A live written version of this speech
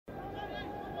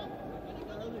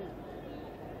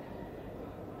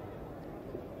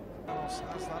Canos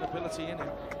has that ability in him.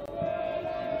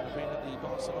 He's been at the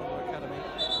Barcelona Academy.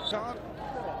 Card.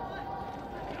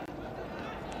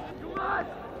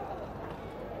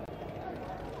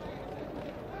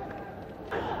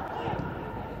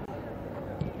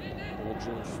 Ball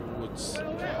drawn forwards.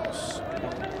 Canos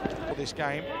for this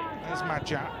game. There's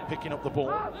Madja picking up the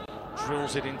ball.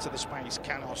 Drills it into the space.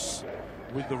 Canos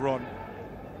with the run.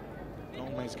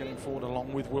 Gomez getting forward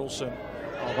along with Wilson.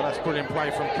 Oh, but that's brilliant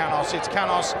play from Canos. It's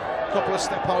Canos. A couple of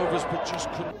step overs, but just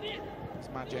couldn't. It's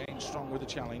Madja in strong with the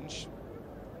challenge.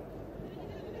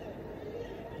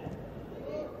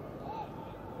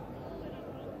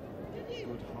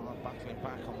 Good hard battling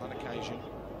back on that occasion.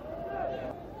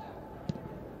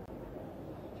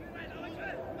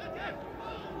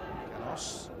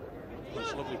 Canos.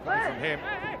 That's a lovely play from him.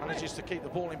 Manages to keep the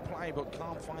ball in play, but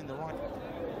can't find the right.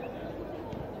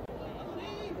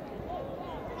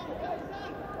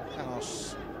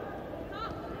 Canos.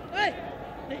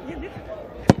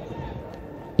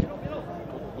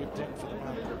 Whipped in for the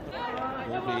man.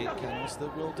 Will be Canos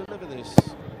that will deliver this.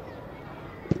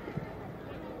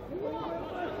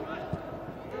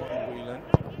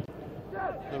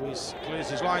 Lewis clears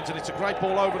his lines, and it's a great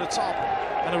ball over the top.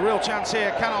 And a real chance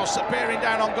here. Canos bearing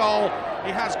down on goal.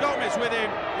 He has Gomez with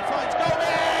him. He finds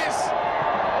Gomez!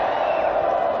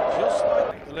 Just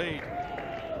like the lead.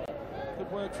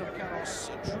 Good work from Canos.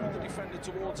 Drew the defender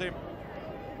towards him.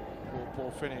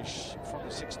 Poor finish from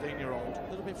the 16-year-old. A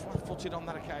little bit flat-footed on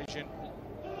that occasion.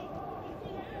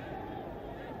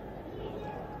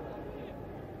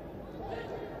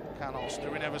 Canos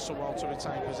doing ever so well to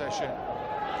retain possession.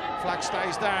 Flag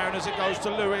stays down as it goes to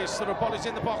Lewis. There are bodies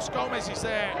in the box. Gomez is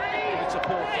there. And it's a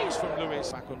poor pass from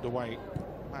Lewis. Back underway.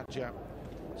 Madja,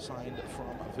 signed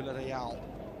from Villarreal,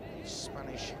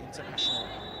 Spanish international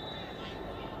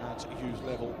at youth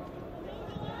level.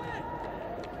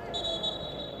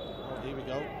 Well, here we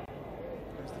go.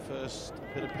 There's the first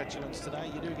bit of petulance today.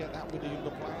 You do get that with the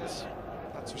younger players,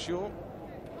 that's for sure.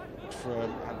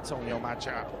 From Antonio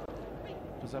Madja.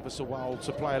 Does ever so well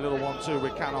to play a little 1-2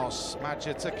 with Canos.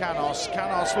 Madja to Canos.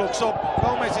 Canos looks up.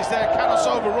 Gomez is there. Canos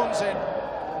overruns him.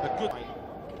 A good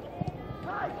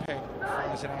ping.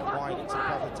 Fires it out wide into the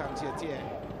path of Tantietier.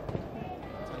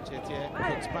 Tantietier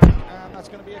cuts back, and that's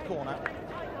going to be a corner.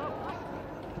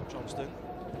 Johnston.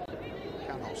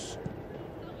 Canos.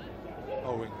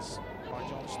 Owens by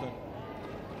Johnston.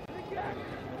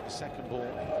 The second ball.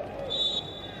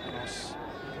 Canos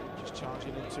just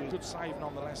charging into good save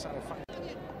nonetheless out of fact.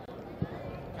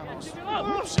 Canos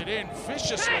whips it in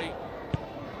viciously.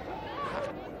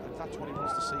 That's what he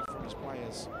wants to see from his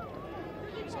players.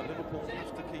 So Liverpool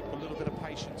have to keep a little bit of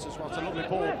patience as well. It's a lovely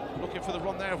ball, looking for the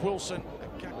run there of Wilson.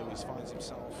 Again, Lewis finds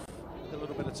himself with a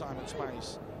little bit of time and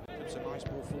space. Gives a nice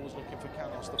ball forwards, looking for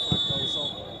Canos. The flag goes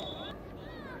on.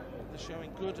 They're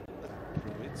showing good.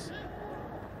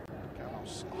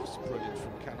 Canos, it's brilliant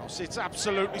from Canos. It's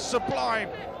absolutely sublime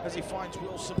as he finds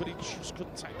Wilson, but he just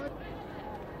couldn't take it.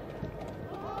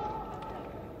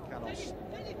 Canos.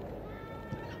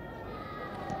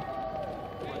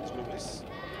 Finds Lewis.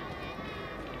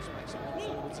 Canos makes it run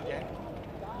forwards again.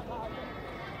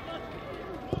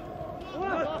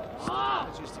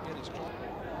 Manages to get his drop.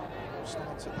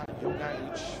 Starts at that young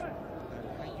age. And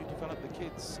how you develop the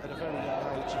kids at a very young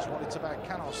age is what it's about.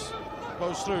 Canos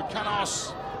goes through.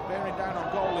 Canos bearing down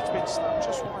on goal. It's been slapped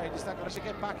just wide. Is that going to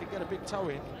get back and get a big toe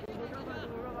in?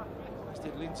 As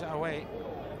did Lintaway.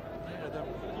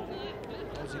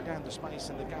 Closing down the space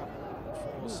and the gap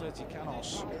for Sergi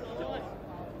Canos.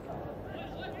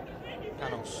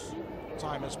 Canos.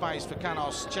 Time and space for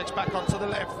Canos. Checks back onto the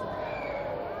left.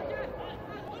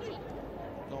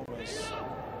 Gomez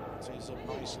tees up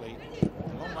nicely.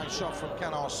 A long range shot from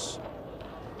Canos.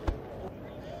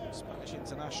 Spanish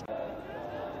international.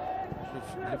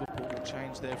 Liverpool will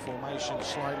change their formation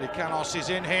slightly. Canos is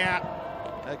in here.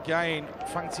 Again,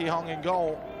 Fang Ti-hong in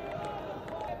goal.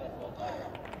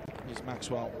 Here's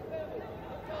Maxwell.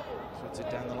 Threads it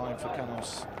down the line for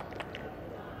Canos.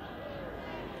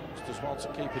 Just as well to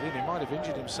keep it in. He might have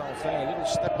injured himself there. A little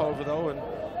step over though, and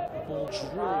the ball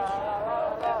drilled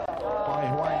by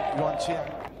Yuan Qiang.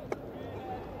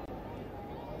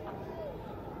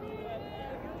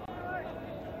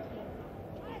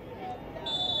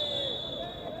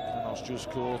 Canos just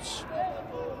caught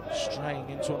straying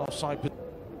into an offside.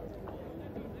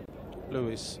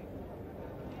 Lewis.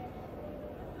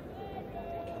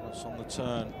 Canos on the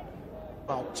turn.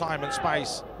 Well, time and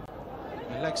space.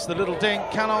 He legs the little dink.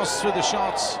 Canos with the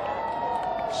shots.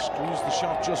 Screws the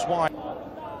shot just wide.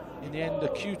 In the end, the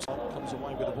cute comes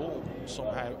away with the ball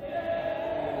somehow.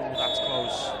 Oh, that's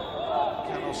close.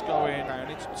 Canos going,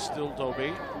 and it's still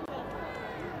Dobie.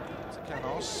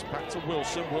 Canos, back to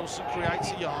Wilson. Wilson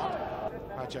creates a yard.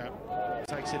 Madja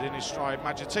takes it in his stride.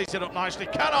 Madja tees it up nicely.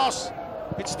 Canos!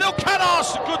 It's still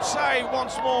Canos! A good save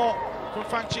once more from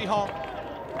Fang Chi Hong.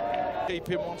 Keep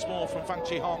him once more from Fang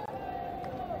Chi Hong.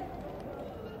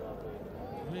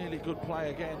 Really good play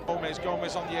again. Gomez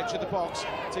on the edge of the box.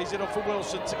 Tees it up for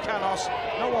Wilson to Canos.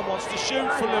 No one wants to shoot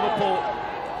for Liverpool.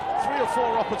 3 or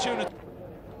 4 opportunities.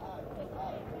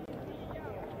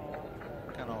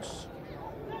 Canos.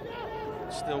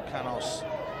 Still Canos.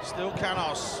 Still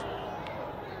Canos.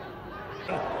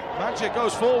 Madja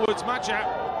goes forwards. Madja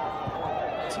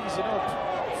tees it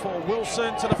up for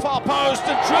Wilson to the far post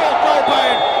and drilled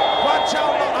Golbein. Guangzhou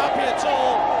not happy at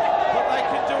all, but they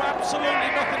can do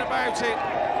absolutely nothing about it.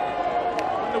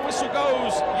 When the whistle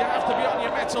goes, you have to be on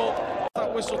your mettle.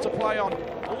 That whistle to play on.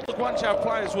 All the Guangzhou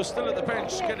players were still at the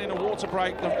bench getting a water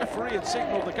break. The referee had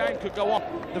signalled the game could go on.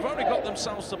 They've only got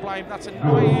themselves to blame. That's a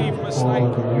naive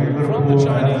mistake from the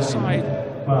Chinese side.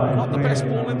 Not the best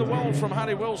ball in the world from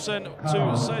Harry Wilson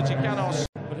to Sergi Canos,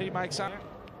 but he makes that.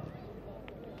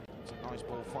 It's a nice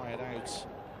ball fired out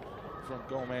from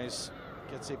Gomez.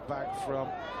 Gets it back from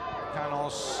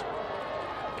Canos.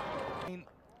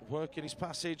 Working his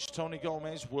passage, Tony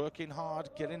Gomez working hard,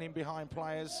 getting in behind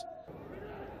players.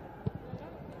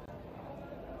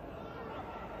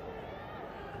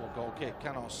 Poor goal kick,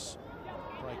 Canos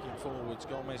breaking forwards,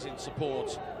 Gomez in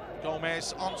support.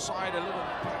 Gomez onside, a little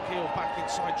back heel, back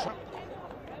inside trap.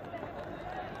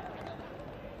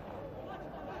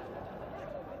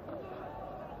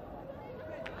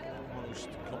 Almost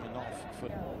coming off for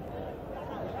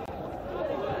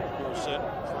Wilson.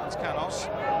 Finds Canos.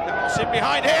 Canos in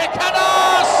behind here.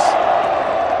 Canos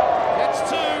gets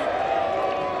 2.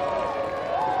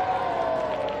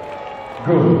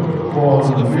 Good for to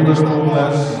the finish that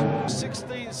Liverpool. was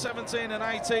 16, 17 and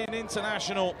 18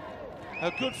 international.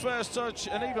 A good first touch,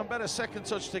 an even better second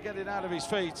touch to get it out of his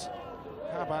feet.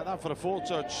 How about that for the 4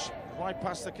 touch? Right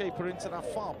past the keeper into that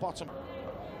far bottom.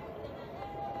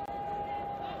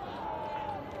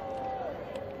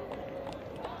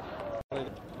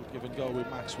 Give and go with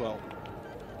Maxwell.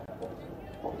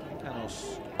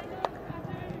 Canos.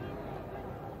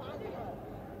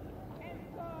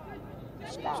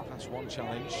 Skips past one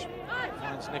challenge.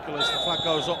 Finds Nicholas. The flag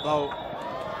goes up though.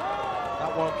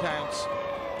 That won't count.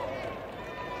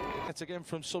 It's again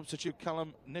from substitute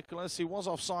Callum Nicholas. He was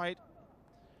offside.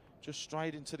 Just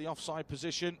straight into the offside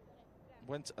position.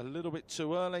 Went a little bit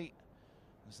too early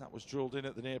as that was drilled in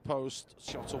at the near post.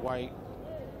 Shot away.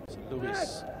 So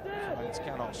Lewis finds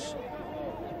Canos.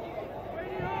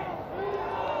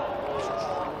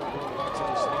 Right to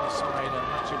this near side and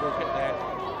Madja will get there.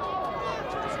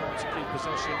 Madja just wants to keep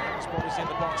possession. Handsball is in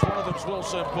the box. One of them's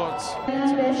Wilson, but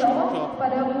International Cup.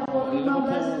 Liverpool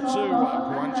 2,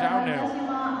 Guangzhou 0.